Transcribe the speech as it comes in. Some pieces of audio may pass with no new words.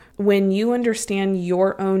when you understand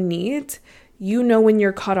your own needs, you know when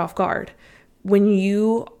you're caught off guard. When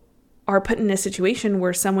you are put in a situation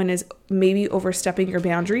where someone is maybe overstepping your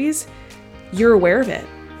boundaries, you're aware of it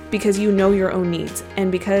because you know your own needs.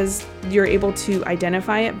 And because you're able to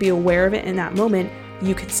identify it, be aware of it in that moment,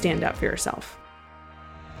 you can stand up for yourself.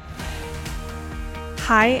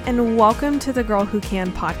 Hi, and welcome to the Girl Who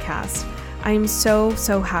Can podcast. I am so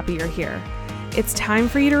happy you're here. It's time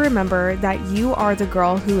for you to remember that you are the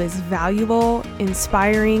girl who is valuable,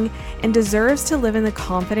 inspiring, and deserves to live in the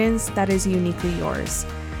confidence that is uniquely yours.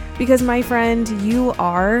 Because my friend, you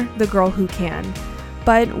are the girl who can.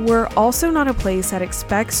 But we're also not a place that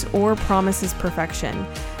expects or promises perfection,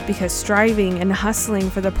 because striving and hustling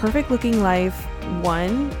for the perfect looking life,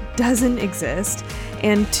 1, doesn't exist,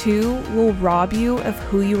 and 2, will rob you of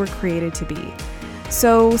who you were created to be.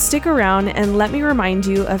 So stick around and let me remind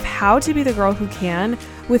you of how to be the girl who can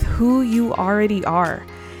with who you already are.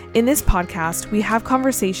 In this podcast, we have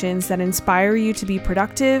conversations that inspire you to be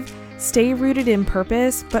productive, stay rooted in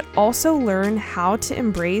purpose, but also learn how to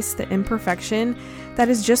embrace the imperfection that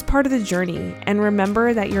is just part of the journey, and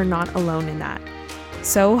remember that you're not alone in that.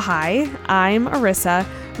 So hi, I'm Arissa,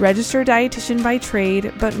 registered dietitian by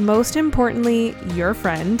trade, but most importantly, your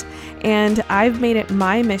friend, and I've made it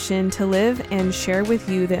my mission to live and share with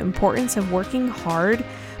you the importance of working hard,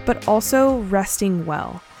 but also resting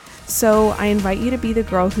well. So I invite you to be the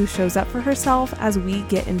girl who shows up for herself as we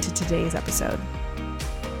get into today's episode.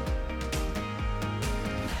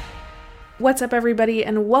 What's up, everybody,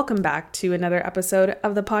 and welcome back to another episode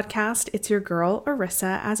of the podcast. It's your girl,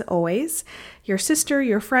 Arissa, as always. Your sister,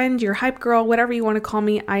 your friend, your hype girl, whatever you want to call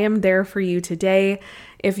me, I am there for you today.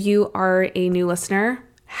 If you are a new listener,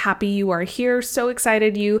 happy you are here. So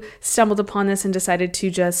excited you stumbled upon this and decided to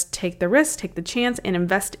just take the risk, take the chance, and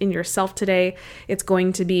invest in yourself today. It's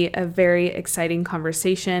going to be a very exciting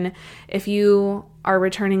conversation. If you are a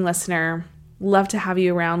returning listener, love to have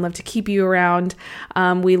you around, love to keep you around.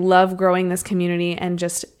 We love growing this community and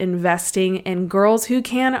just investing in girls who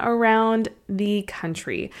can around the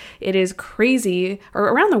country. It is crazy, or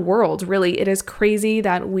around the world, really. It is crazy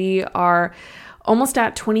that we are almost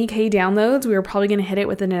at 20K downloads. We are probably going to hit it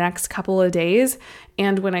within the next couple of days.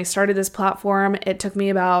 And when I started this platform, it took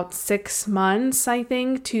me about 6 months, I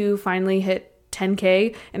think, to finally hit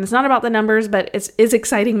 10K. And it's not about the numbers, but it's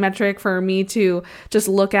exciting metric for me to just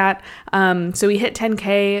look at. So we hit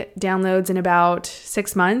 10K downloads in about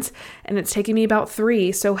 6 months, and it's taking me about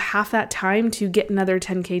 3. So half that time to get another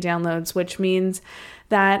 10K downloads, which means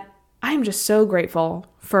that I'm just so grateful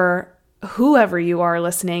for whoever you are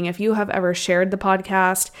listening. If you have ever shared the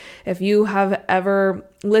podcast, if you have ever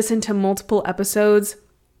listened to multiple episodes,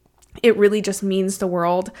 it really just means the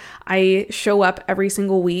world. I show up every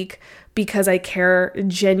single week because I care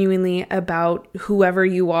genuinely about whoever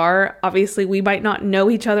you are. Obviously, we might not know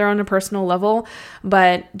each other on a personal level,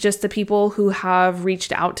 but just the people who have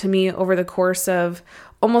reached out to me over the course of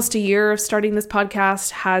almost a year of starting this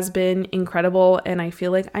podcast has been incredible. And I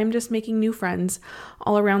feel like I'm just making new friends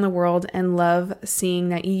all around the world and love seeing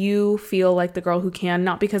that you feel like the girl who can,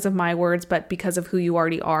 not because of my words, but because of who you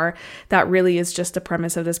already are. That really is just the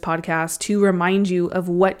premise of this podcast, to remind you of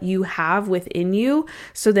what you have within you,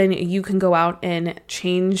 so then you can go out and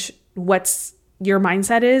change what's your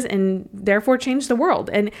mindset is, and therefore change the world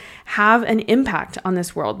and have an impact on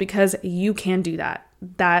this world, because you can do that.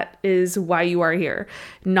 That is why you are here.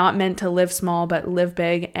 Not meant to live small, but live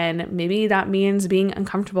big. And maybe that means being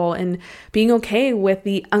uncomfortable and being okay with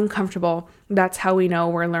the uncomfortable. That's how we know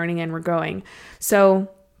we're learning and we're growing. So,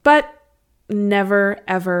 but never,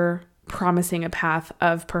 ever promising a path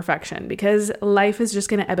of perfection, because life is just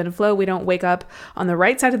going to ebb and flow. We don't wake up on the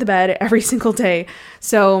right side of the bed every single day.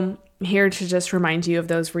 So I'm here to just remind you of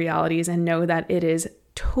those realities and know that it is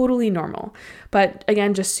totally normal. But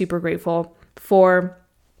again, just super grateful for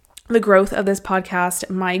the growth of this podcast.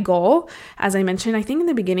 My goal, as I mentioned, I think in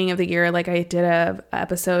the beginning of the year, like I did a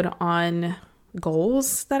episode on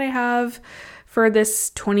goals that I have for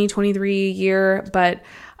this 2023 year, but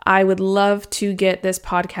I would love to get this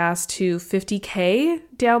podcast to 50K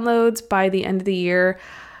downloads by the end of the year.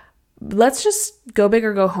 Let's just go big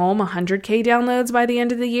or go home, 100K downloads by the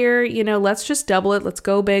end of the year. Let's just double it. Let's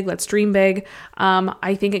go big. Let's dream big.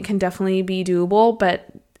 I think it can definitely be doable, but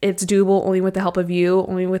it's doable only with the help of you,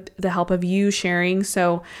 only with the help of you sharing.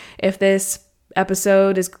 So if this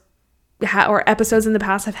episode is or episodes in the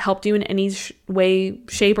past have helped you in any way,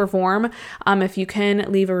 shape, or form, if you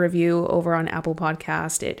can leave a review over on Apple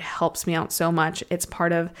Podcast, it helps me out so much. It's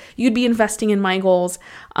part of, you'd be investing in my goals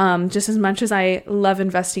just as much as I love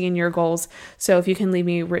investing in your goals. So if you can leave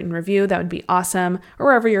me a written review, that would be awesome. Or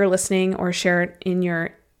wherever you're listening, or share it in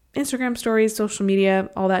your Instagram stories, social media,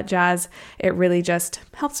 all that jazz. It really just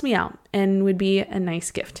helps me out and would be a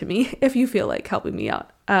nice gift to me if you feel like helping me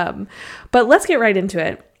out. But let's get right into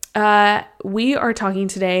it. We are talking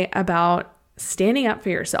today about standing up for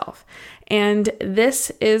yourself. And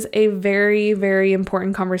this is a very, very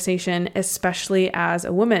important conversation, especially as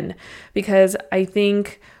a woman, because I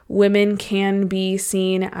think women can be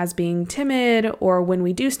seen as being timid, or when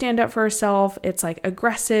we do stand up for ourselves, it's like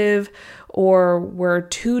aggressive, or we're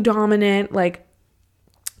too dominant,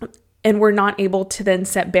 and we're not able to then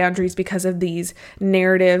set boundaries because of these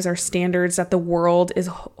narratives or standards that the world is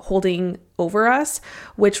holding over us,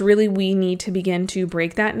 which really we need to begin to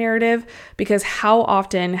break that narrative. Because how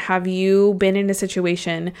often have you been in a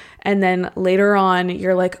situation and then later on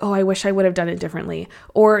you're like, oh, I wish I would have done it differently.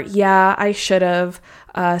 Or yeah, I should have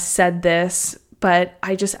said this, but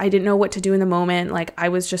I didn't know what to do in the moment. Like I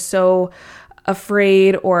was just so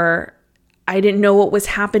afraid, or I didn't know what was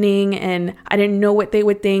happening and I didn't know what they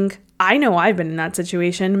would think. I know I've been in that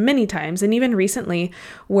situation many times, and even recently,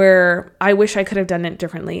 where I wish I could have done it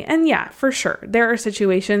differently. And yeah, for sure, there are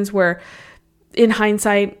situations where in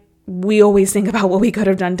hindsight, we always think about what we could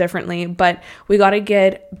have done differently, but we got to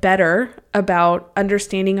get better about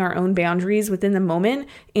understanding our own boundaries within the moment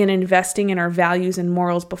and investing in our values and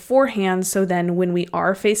morals beforehand. So then when we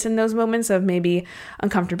are facing those moments of maybe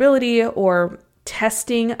uncomfortability or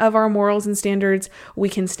testing of our morals and standards, we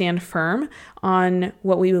can stand firm on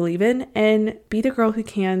what we believe in and be the girl who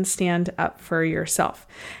can stand up for yourself.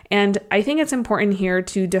 And I think it's important here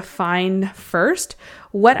to define first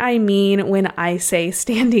what I mean when I say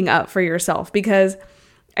standing up for yourself, because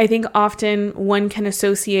I think often one can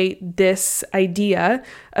associate this idea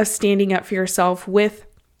of standing up for yourself with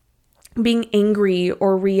being angry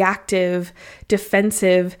or reactive,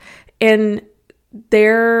 defensive, and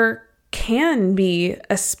there can be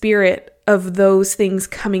a spirit of those things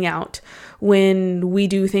coming out when we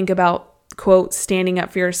do think about, quote, standing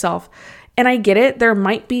up for yourself. And I get it. There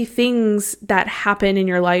might be things that happen in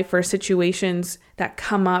your life or situations that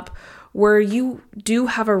come up where you do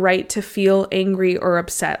have a right to feel angry or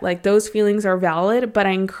upset. Like those feelings are valid, but I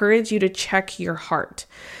encourage you to check your heart,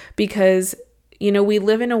 because we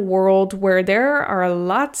live in a world where there are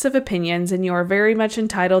lots of opinions and you're very much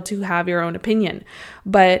entitled to have your own opinion.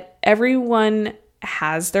 But everyone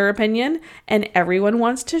has their opinion and everyone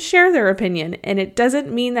wants to share their opinion. And it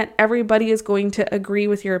doesn't mean that everybody is going to agree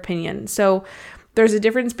with your opinion. So there's a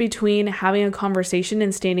difference between having a conversation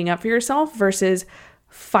and standing up for yourself versus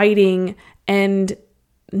fighting and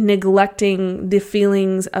neglecting the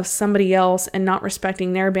feelings of somebody else and not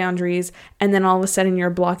respecting their boundaries, and then all of a sudden you're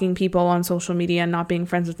blocking people on social media and not being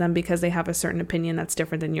friends with them because they have a certain opinion that's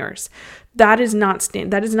different than yours. That is not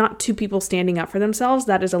two people standing up for themselves.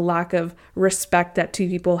 That is a lack of respect that two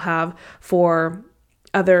people have for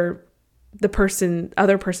other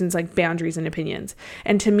person's like boundaries and opinions.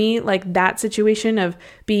 And to me, like that situation of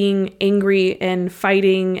being angry and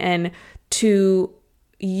fighting, and to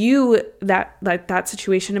you, that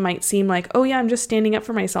situation, it might seem like, oh yeah, I'm just standing up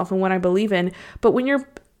for myself and what I believe in. But when you're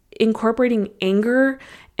incorporating anger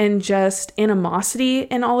and just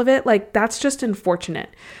animosity and all of it, like that's just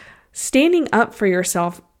unfortunate. Standing up for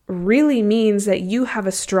yourself really means that you have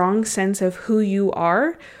a strong sense of who you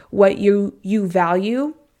are, what you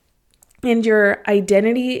value, and your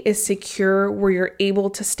identity is secure, where you're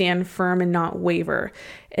able to stand firm and not waver.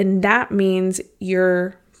 And that means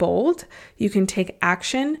you're bold, you can take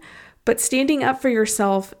action, but standing up for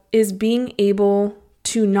yourself is being able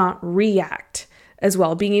to not react as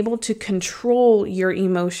well, being able to control your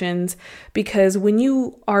emotions, because when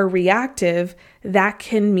you are reactive, that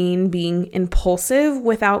can mean being impulsive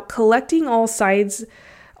without collecting all sides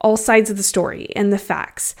of the story and the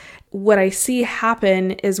facts. What I see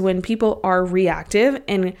happen is when people are reactive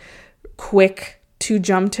and quick to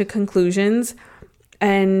jump to conclusions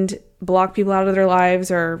and block people out of their lives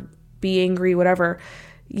or be angry, whatever.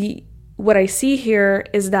 What I see here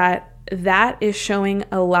is that is showing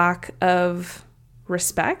a lack of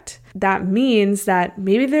respect. That means that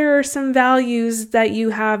maybe there are some values that you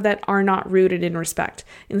have that are not rooted in respect.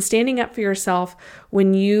 And standing up for yourself,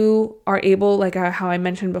 when you are able, like how I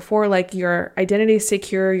mentioned before, like your identity is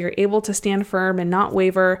secure, you're able to stand firm and not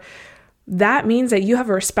waver, that means that you have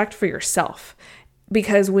a respect for yourself.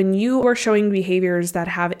 Because when you are showing behaviors that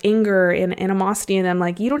have anger and animosity in them,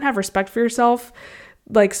 like you don't have respect for yourself,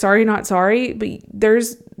 like sorry, not sorry, but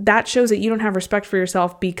that shows that you don't have respect for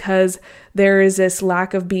yourself, because there is this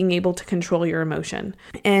lack of being able to control your emotion.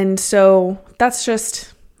 And so that's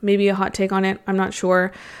just maybe a hot take on it. I'm not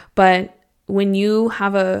sure. But when you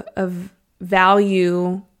have a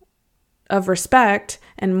value of respect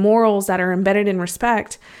and morals that are embedded in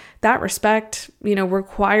respect, that respect,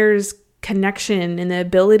 requires connection and the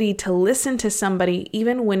ability to listen to somebody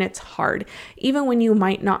even when it's hard, even when you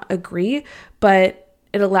might not agree, but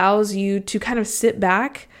it allows you to kind of sit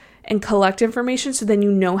back and collect information so then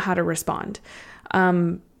you know how to respond.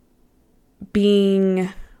 Being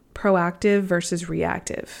proactive versus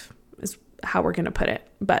reactive is how we're going to put it.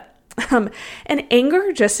 But and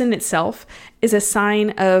anger just in itself is a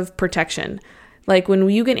sign of protection. Like when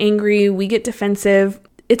you get angry, we get defensive.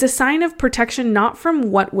 It's a sign of protection, not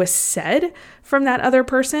from what was said from that other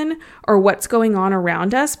person or what's going on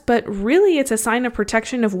around us, but really it's a sign of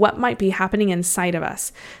protection of what might be happening inside of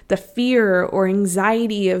us. The fear or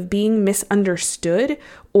anxiety of being misunderstood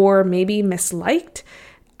or maybe misliked.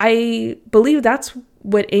 I believe that's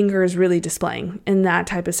what anger is really displaying in that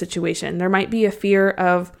type of situation. There might be a fear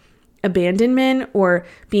of abandonment or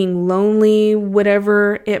being lonely,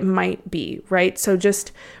 whatever it might be, right? So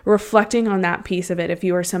just reflecting on that piece of it. If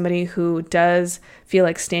you are somebody who does feel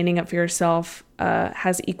like standing up for yourself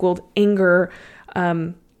has equaled anger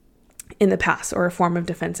in the past or a form of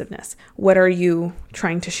defensiveness, what are you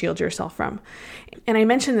trying to shield yourself from? And I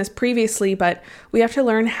mentioned this previously, but we have to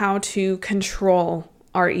learn how to control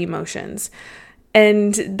our emotions.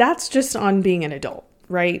 And that's just on being an adult,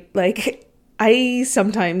 right? Like, I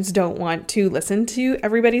sometimes don't want to listen to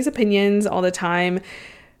everybody's opinions all the time.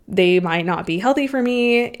 They might not be healthy for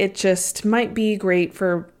me. It just might be great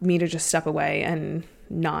for me to just step away and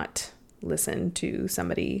not listen to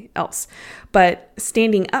somebody else. But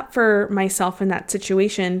standing up for myself in that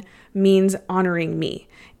situation means honoring me.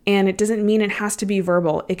 And it doesn't mean it has to be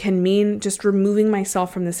verbal. It can mean just removing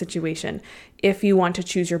myself from the situation. If you want to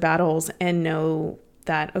choose your battles and know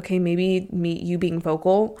that, okay, maybe you being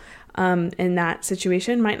vocal in that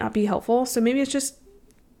situation might not be helpful. So maybe it's just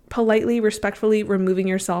politely, respectfully removing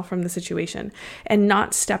yourself from the situation and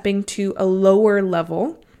not stepping to a lower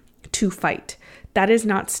level to fight. That is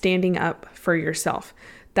not standing up for yourself.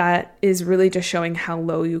 That is really just showing how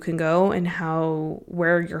low you can go and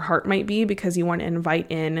where your heart might be because you want to invite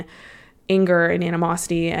in anger and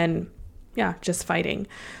animosity and just fighting.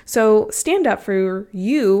 So stand up for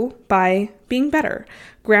you by being better.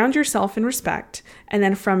 Ground yourself in respect. And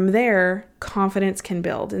then from there, confidence can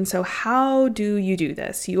build. And so how do you do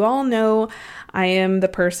this? You all know I am the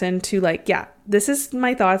person to this is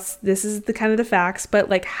my thoughts. This is the kind of the facts,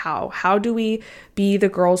 but how do we be the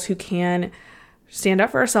girls who can stand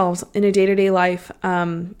up for ourselves in a day-to-day life?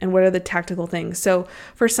 And what are the tactical things? So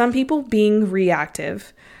for some people, being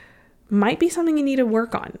reactive might be something you need to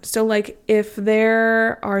work on. So if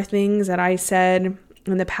there are things that I said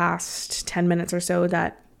in the past 10 minutes or so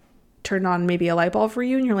that turned on maybe a light bulb for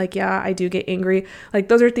you and you're like, yeah, I do get angry.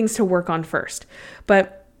 Those are things to work on first.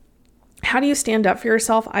 But how do you stand up for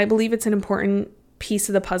yourself? I believe it's an important piece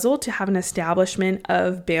of the puzzle to have an establishment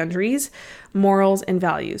of boundaries, morals, and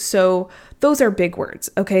values. So those are big words,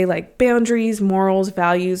 okay? Boundaries, morals,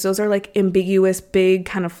 values, those are ambiguous, big,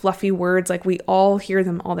 kind of fluffy words. We all hear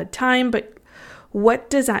them all the time, but what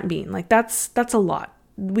does that mean? That's a lot.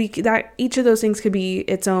 Each of those things could be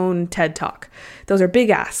its own TED Talk. Those are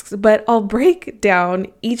big asks, but I'll break down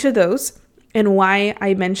each of those and why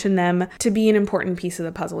I mention them to be an important piece of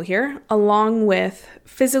the puzzle here, along with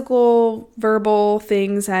physical, verbal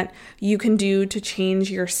things that you can do to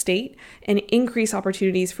change your state and increase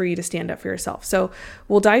opportunities for you to stand up for yourself. So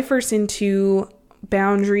we'll dive first into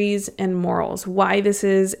boundaries and morals, why this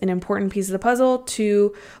is an important piece of the puzzle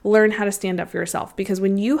to learn how to stand up for yourself. Because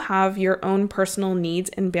when you have your own personal needs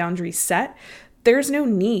and boundaries set, there's no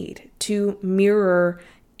need to mirror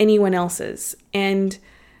anyone else's and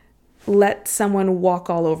let someone walk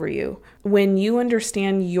all over you. When you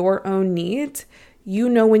understand your own needs, you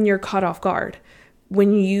know when you're caught off guard.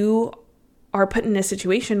 When you are put in a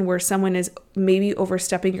situation where someone is maybe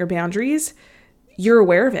overstepping your boundaries, you're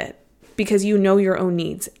aware of it because you know your own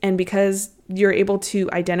needs. And because you're able to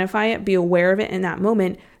identify it, be aware of it in that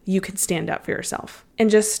moment, you can stand up for yourself. And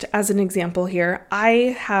just as an example here,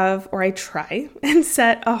 I try and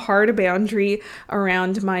set a hard boundary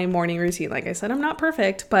around my morning routine. Like I said, I'm not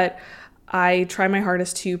perfect, but I try my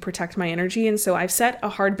hardest to protect my energy. And so I've set a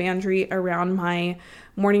hard boundary around my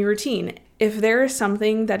morning routine. If there is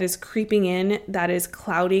something that is creeping in that is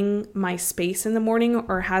clouding my space in the morning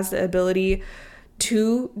or has the ability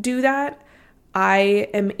to do that, I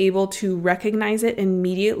am able to recognize it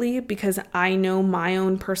immediately because I know my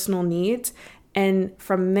own personal needs. And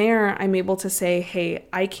from there, I'm able to say, hey,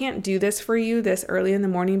 I can't do this for you this early in the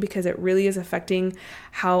morning because it really is affecting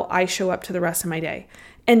how I show up to the rest of my day.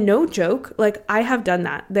 And no joke, I have done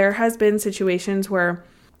that. There has been situations where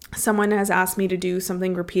someone has asked me to do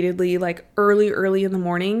something repeatedly, like early in the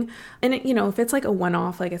morning. And if it's like a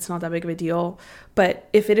one-off, like it's not that big of a deal. But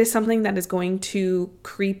if it is something that is going to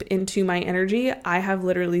creep into my energy, I have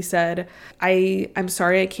literally said, I'm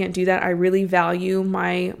sorry, I can't do that. I really value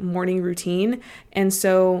my morning routine. And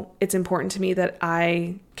so it's important to me that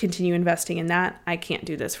I continue investing in that. I can't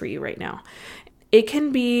do this for you right now. It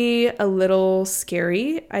can be a little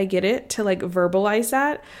scary, I get it, to like verbalize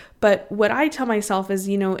that. But what I tell myself is,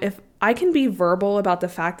 if I can be verbal about the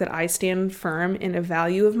fact that I stand firm in a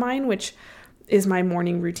value of mine, which is my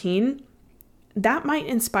morning routine, that might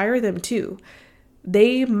inspire them too.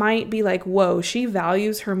 They might be like, whoa, she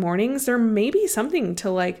values her mornings. There may be something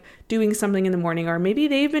to like doing something in the morning, or maybe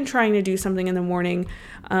they've been trying to do something in the morning.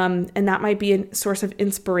 And that might be a source of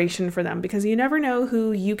inspiration for them, because you never know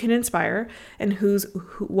who you can inspire and who's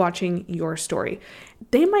watching your story.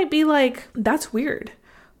 They might be like, that's weird.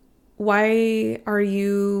 Why are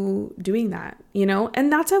you doing that?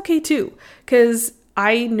 And that's okay too, because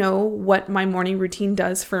I know what my morning routine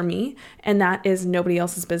does for me, and that is nobody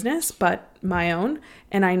else's business but my own.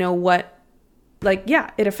 And I know what,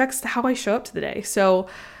 it affects how I show up to the day. So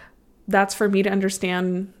that's for me to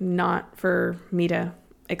understand, not for me to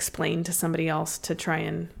explain to somebody else to try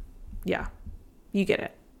and, you get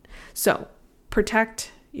it. So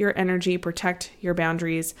protect your energy, protect your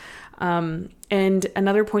boundaries. And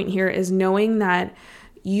another point here is knowing that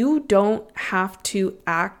you don't have to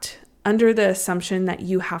act under the assumption that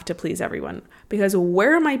you have to please everyone. Because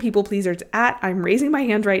where are my people pleasers at? I'm raising my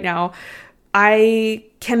hand right now. I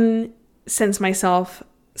can sense myself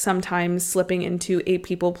sometimes slipping into a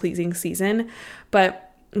people pleasing season,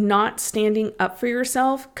 but not standing up for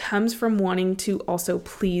yourself comes from wanting to also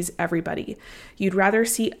please everybody. You'd rather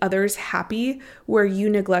see others happy where you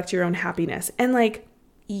neglect your own happiness. And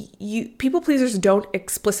people pleasers don't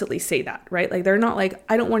explicitly say that, right? Like they're not like,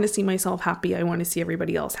 I don't want to see myself happy. I want to see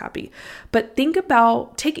everybody else happy. But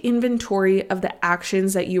take inventory of the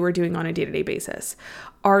actions that you are doing on a day-to-day basis.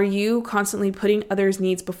 Are you constantly putting others'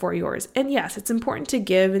 needs before yours? And yes, it's important to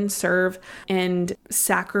give and serve and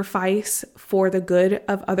sacrifice for the good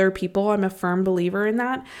of other people. I'm a firm believer in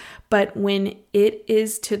that. But when it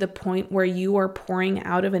is to the point where you are pouring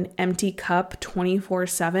out of an empty cup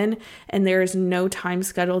 24/7 and there is no time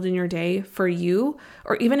scheduled in your day for you,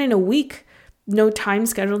 or even in a week, no time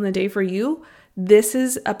scheduled in the day for you, this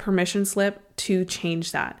is a permission slip to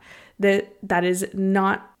change that. That is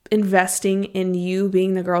not investing in you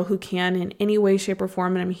being the girl who can in any way, shape, or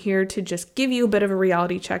form. And I'm here to just give you a bit of a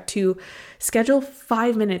reality check to schedule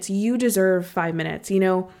 5 minutes. You deserve 5 minutes.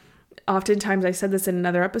 Oftentimes I said this in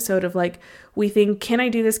another episode of we think, can I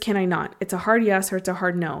do this? Can I not? It's a hard yes or it's a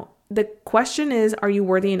hard no. The question is, are you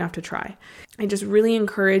worthy enough to try? I just really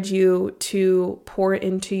encourage you to pour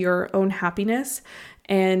into your own happiness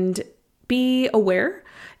and be aware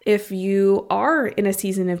if you are in a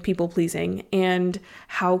season of people pleasing, and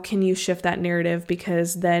how can you shift that narrative,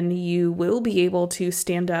 because then you will be able to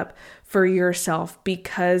stand up for yourself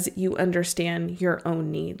because you understand your own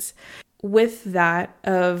needs. With that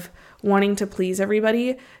of wanting to please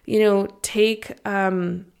everybody, take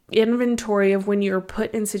inventory of when you're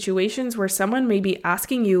put in situations where someone may be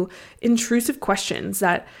asking you intrusive questions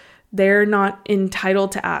that they're not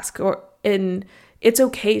entitled to ask, and it's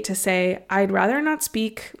okay to say, I'd rather not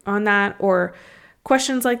speak on that, or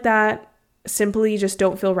questions like that simply just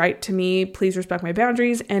don't feel right to me. Please respect my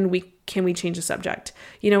boundaries, and can we change the subject?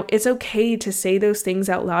 It's okay to say those things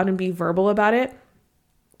out loud and be verbal about it.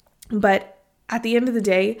 But at the end of the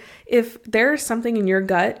day, if there's something in your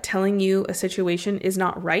gut telling you a situation is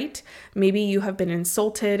not right, maybe you have been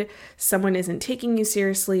insulted, someone isn't taking you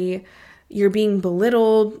seriously, you're being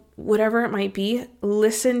belittled, whatever it might be,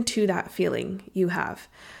 listen to that feeling you have.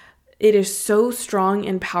 It is so strong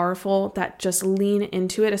and powerful that just lean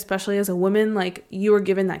into it, especially as a woman. You were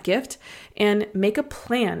given that gift, and make a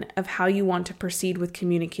plan of how you want to proceed with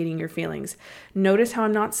communicating your feelings. Notice how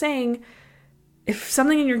I'm not saying if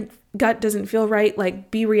something in your gut doesn't feel right,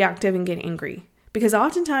 be reactive and get angry, because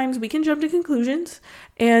oftentimes we can jump to conclusions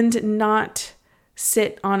and not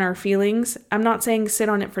sit on our feelings. I'm not saying sit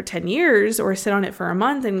on it for 10 years or sit on it for a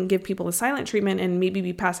month and give people the silent treatment and maybe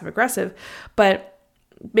be passive aggressive, but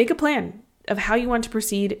make a plan of how you want to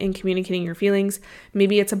proceed in communicating your feelings.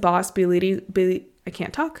 Maybe it's a boss Maybe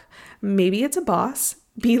it's a boss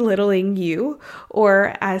belittling you,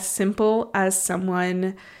 or as simple as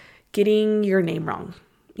someone getting your name wrong.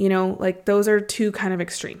 Those are two kind of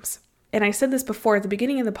extremes. And I said this before at the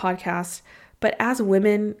beginning of the podcast, but as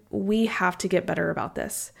women, we have to get better about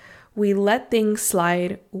this. We let things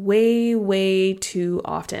slide way, way too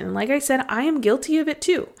often. And like I said, I am guilty of it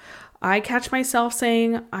too. I catch myself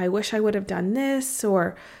saying, I wish I would have done this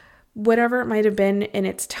or whatever it might have been. And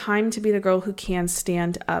it's time to be the girl who can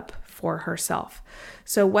stand up for herself.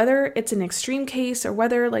 So whether it's an extreme case or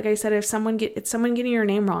whether, like I said, it's someone getting your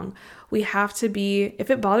name wrong, we have to be, if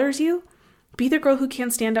it bothers you, be the girl who can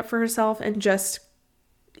stand up for herself and just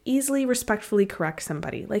easily, respectfully correct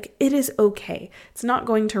somebody. Like, it is okay. It's not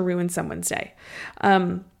going to ruin someone's day.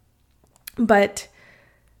 But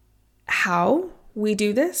how we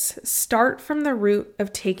do this, start from the root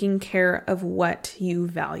of taking care of what you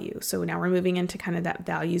value. So now we're moving into kind of that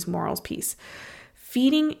values, morals piece.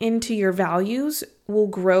 Feeding into your values will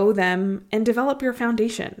grow them and develop your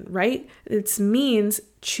foundation, right? It means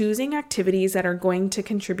choosing activities that are going to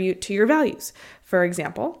contribute to your values. For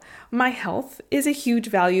example, my health is a huge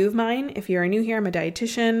value of mine. If you're new here, I'm a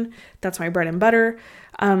dietitian. That's my bread and butter.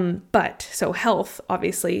 So health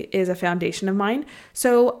obviously is a foundation of mine.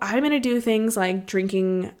 So I'm going to do things like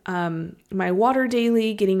drinking my water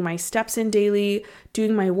daily, getting my steps in daily,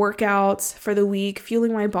 doing my workouts for the week,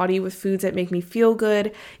 fueling my body with foods that make me feel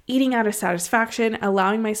good, eating out of satisfaction,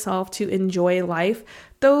 allowing myself to enjoy life.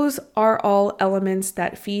 Those are all elements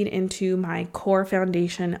that feed into my core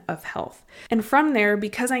foundation of health. And from there,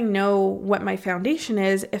 because I know what my foundation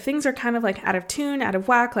is, if things are kind of like out of tune, out of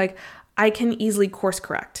whack, like I can easily course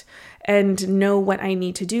correct and know what I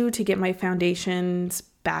need to do to get my foundations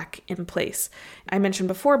back in place. I mentioned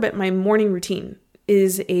before, but my morning routine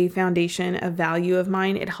is a foundation, a value of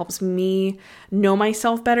mine. It helps me know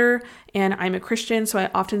myself better. And I'm a Christian, so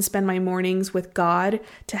I often spend my mornings with God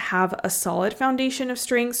to have a solid foundation of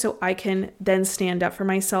strength so I can then stand up for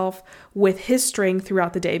myself with His strength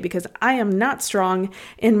throughout the day, because I am not strong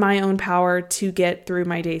in my own power to get through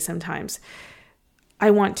my day sometimes.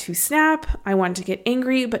 I want to snap, I want to get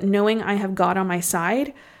angry, but knowing I have God on my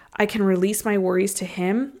side, I can release my worries to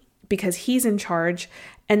Him because He's in charge.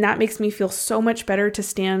 And that makes me feel so much better to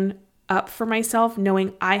stand up for myself,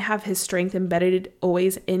 knowing I have His strength embedded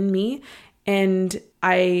always in me, and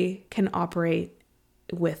I can operate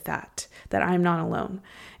with that I'm not alone.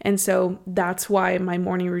 And so that's why my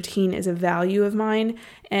morning routine is a value of mine.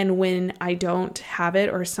 And when I don't have it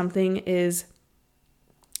or something is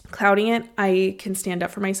clouding it, I can stand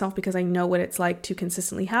up for myself because I know what it's like to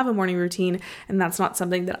consistently have a morning routine, and that's not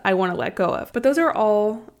something that I want to let go of. But those are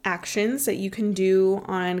all actions that you can do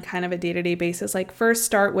on kind of a day-to-day basis. Like, first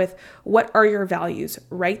start with, what are your values?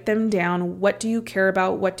 Write them down. What do you care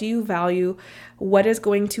about? What do you value? What is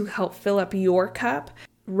going to help fill up your cup?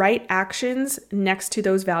 Write actions next to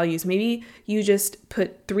those values. Maybe you just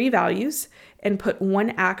put 3 values and put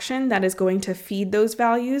one action that is going to feed those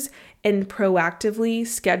values, and proactively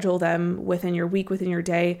schedule them within your week, within your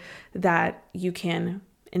day, that you can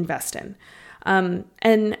invest in.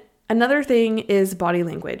 And another thing is body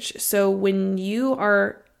language. So when you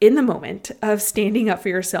are in the moment of standing up for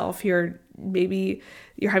yourself, you're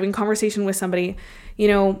having a conversation with somebody,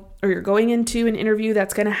 or you're going into an interview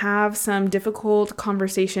that's going to have some difficult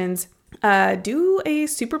conversations, do a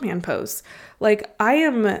Superman pose. Like, I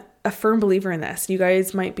am a firm believer in this. You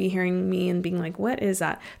guys might be hearing me and being like, what is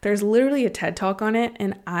that? There's literally a TED Talk on it,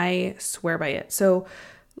 and I swear by it. So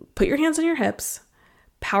put your hands on your hips,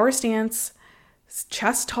 power stance,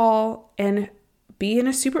 chest tall, and be in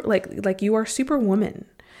a like you are Superwoman,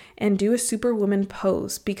 and do a Superwoman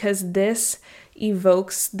pose, because this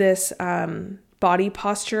evokes this body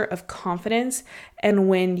posture of confidence. And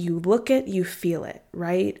when you look it, you feel it,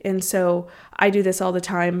 right? And so I do this all the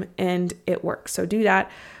time and it works. So do that.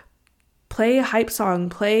 Play a hype song,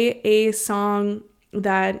 play a song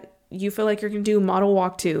that you feel like you're going to do model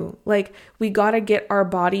walk to. Like, we got to get our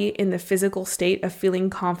body in the physical state of feeling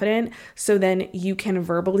confident, so then you can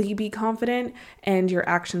verbally be confident and your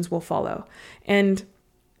actions will follow. And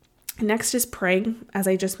next is praying. As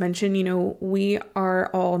I just mentioned, we are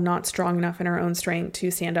all not strong enough in our own strength to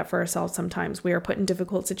stand up for ourselves sometimes. We are put in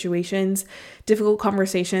difficult situations, difficult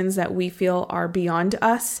conversations that we feel are beyond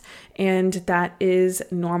us, and that is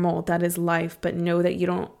normal. That is life. But know that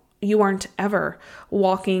you aren't ever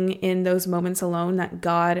walking in those moments alone, that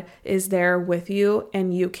God is there with you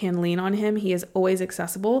and you can lean on Him. He is always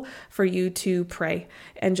accessible for you to pray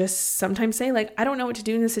and just sometimes say, like, I don't know what to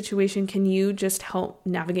do in this situation. Can you just help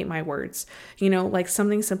navigate my words? Like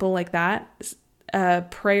something simple like that. A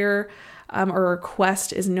prayer or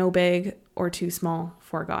request is no big or too small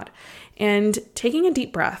for God. And taking a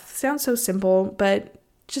deep breath sounds so simple, but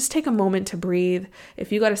just take a moment to breathe.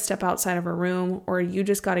 If you got to step outside of a room, or you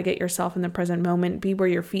just got to get yourself in the present moment, be where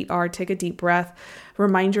your feet are, take a deep breath.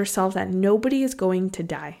 Remind yourself that nobody is going to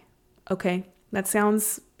die. Okay? That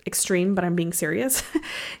sounds extreme, but I'm being serious.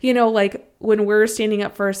 Like when we're standing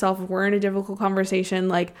up for ourselves, we're in a difficult conversation,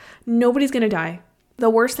 like nobody's going to die. The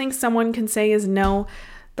worst thing someone can say is no.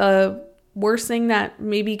 The worst thing that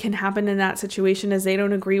maybe can happen in that situation is they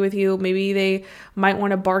don't agree with you. Maybe they might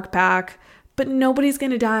want to bark back, but nobody's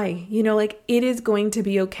going to die. Like it is going to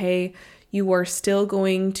be okay. You are still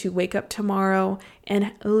going to wake up tomorrow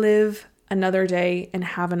and live another day and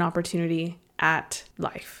have an opportunity at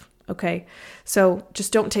life. Okay. So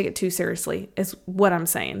just don't take it too seriously is what I'm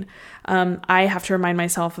saying. I have to remind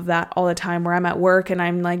myself of that all the time where I'm at work and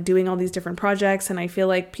I'm like doing all these different projects and I feel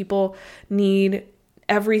like people need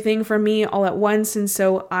everything from me all at once. And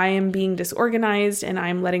so I am being disorganized and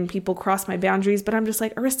I'm letting people cross my boundaries, but I'm just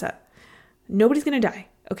like, Arissa, nobody's going to die.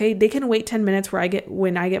 Okay. They can wait 10 minutes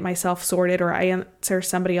when I get myself sorted or I answer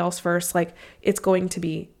somebody else first. Like it's going to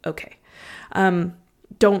be okay.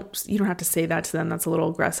 You don't have to say that to them. That's a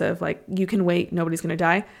little aggressive. Like you can wait. Nobody's going to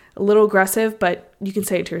die. A little aggressive, but you can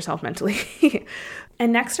say it to yourself mentally.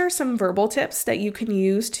 And next are some verbal tips that you can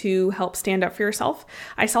use to help stand up for yourself.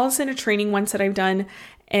 I saw this in a training once that I've done.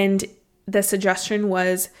 And the suggestion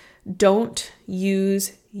was don't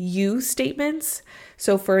use you statements.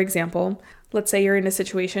 So for example, let's say you're in a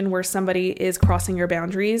situation where somebody is crossing your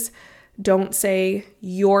boundaries. Don't say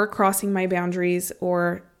you're crossing my boundaries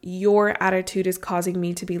or your attitude is causing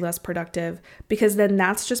me to be less productive, because then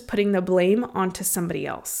that's just putting the blame onto somebody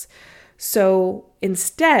else. So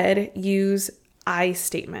instead, use I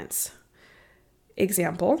statements.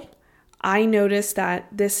 Example, I notice that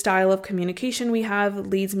this style of communication we have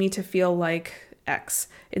leads me to feel like X.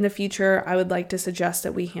 In the future, I would like to suggest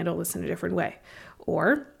that we handle this in a different way.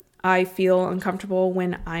 Or I feel uncomfortable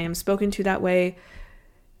when I am spoken to that way.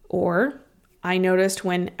 Or I noticed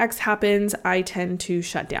when X happens, I tend to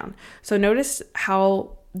shut down. So notice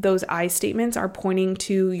how those I statements are pointing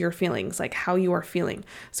to your feelings, like how you are feeling.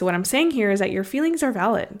 So what I'm saying here is that your feelings are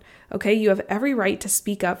valid. Okay. You have every right to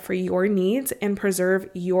speak up for your needs and preserve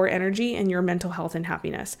your energy and your mental health and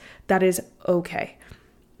happiness. That is okay.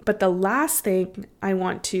 But the last thing I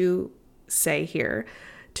want to say here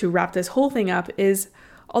to wrap this whole thing up is,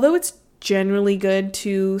 although it's generally good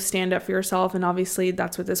to stand up for yourself, and obviously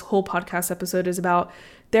that's what this whole podcast episode is about,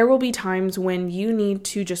 there will be times when you need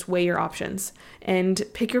to just weigh your options and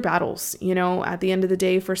pick your battles. At the end of the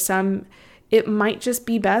day, for some, it might just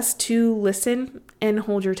be best to listen and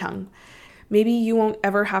hold your tongue. Maybe you won't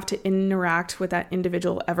ever have to interact with that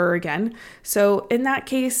individual ever again. So in that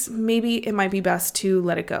case, maybe it might be best to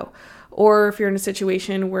let it go. Or if you're in a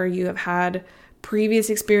situation where you have had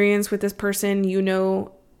previous experience with this person,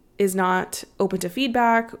 is not open to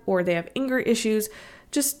feedback or they have anger issues,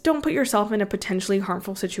 just don't put yourself in a potentially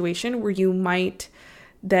harmful situation where you might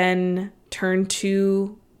then turn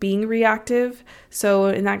to being reactive. So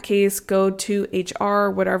in that case, go to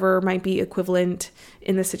HR, whatever might be equivalent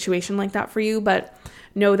in the situation like that for you. But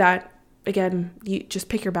know that, again, you just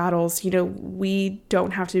pick your battles. We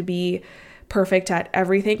don't have to be perfect at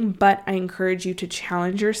everything, but I encourage you to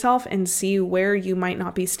challenge yourself and see where you might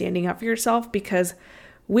not be standing up for yourself, because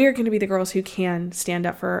we're going to be the girls who can stand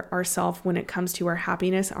up for ourselves when it comes to our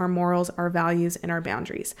happiness, our morals, our values, and our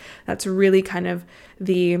boundaries. That's really kind of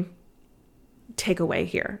the takeaway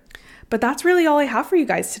here. But that's really all I have for you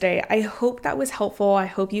guys today. I hope that was helpful. I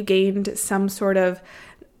hope you gained some sort of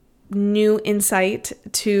new insight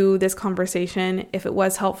to this conversation. If it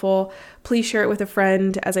was helpful, please share it with a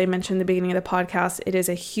friend. As I mentioned at the beginning of the podcast, it is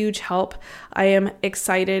a huge help. I am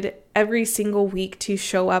excited every single week to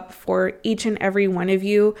show up for each and every one of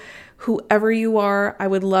you. Whoever you are, I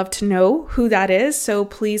would love to know who that is. So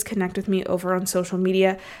please connect with me over on social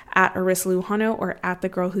media at Arissa Lujano or at The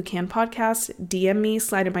Girl Who Can Podcast. DM me,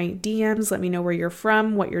 slide in my DMs. Let me know where you're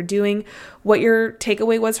from, what you're doing, what your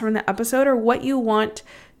takeaway was from the episode, or what you want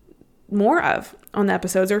more of on the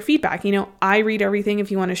episodes, or feedback. I read everything.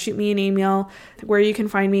 If you want to shoot me an email, where you can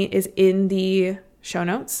find me is in the show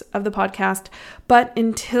notes of the podcast. But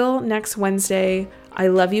until next Wednesday, I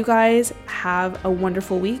love you guys. Have a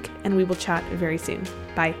wonderful week, and we will chat very soon.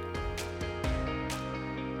 Bye.